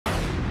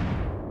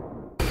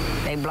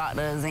They blocked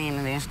us in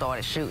and then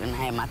started shooting. I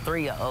had my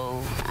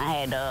 3-year-old. I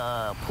had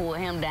to pull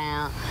him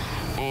down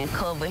and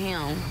cover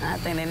him. I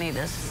think they need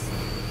to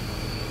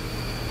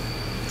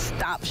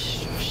stop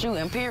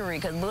shooting,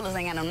 period, because bullets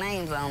ain't got no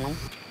names on them.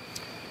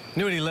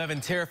 New at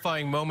 11,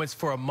 terrifying moments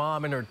for a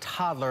mom and her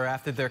toddler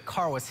after their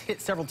car was hit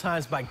several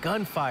times by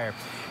gunfire.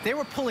 They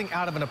were pulling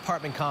out of an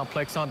apartment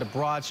complex onto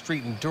Broad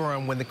Street in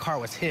Durham when the car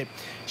was hit.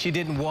 She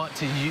didn't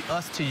want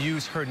us to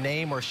use her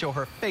name or show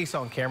her face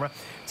on camera.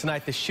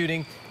 Tonight, the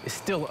shooting is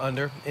still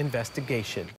under investigation.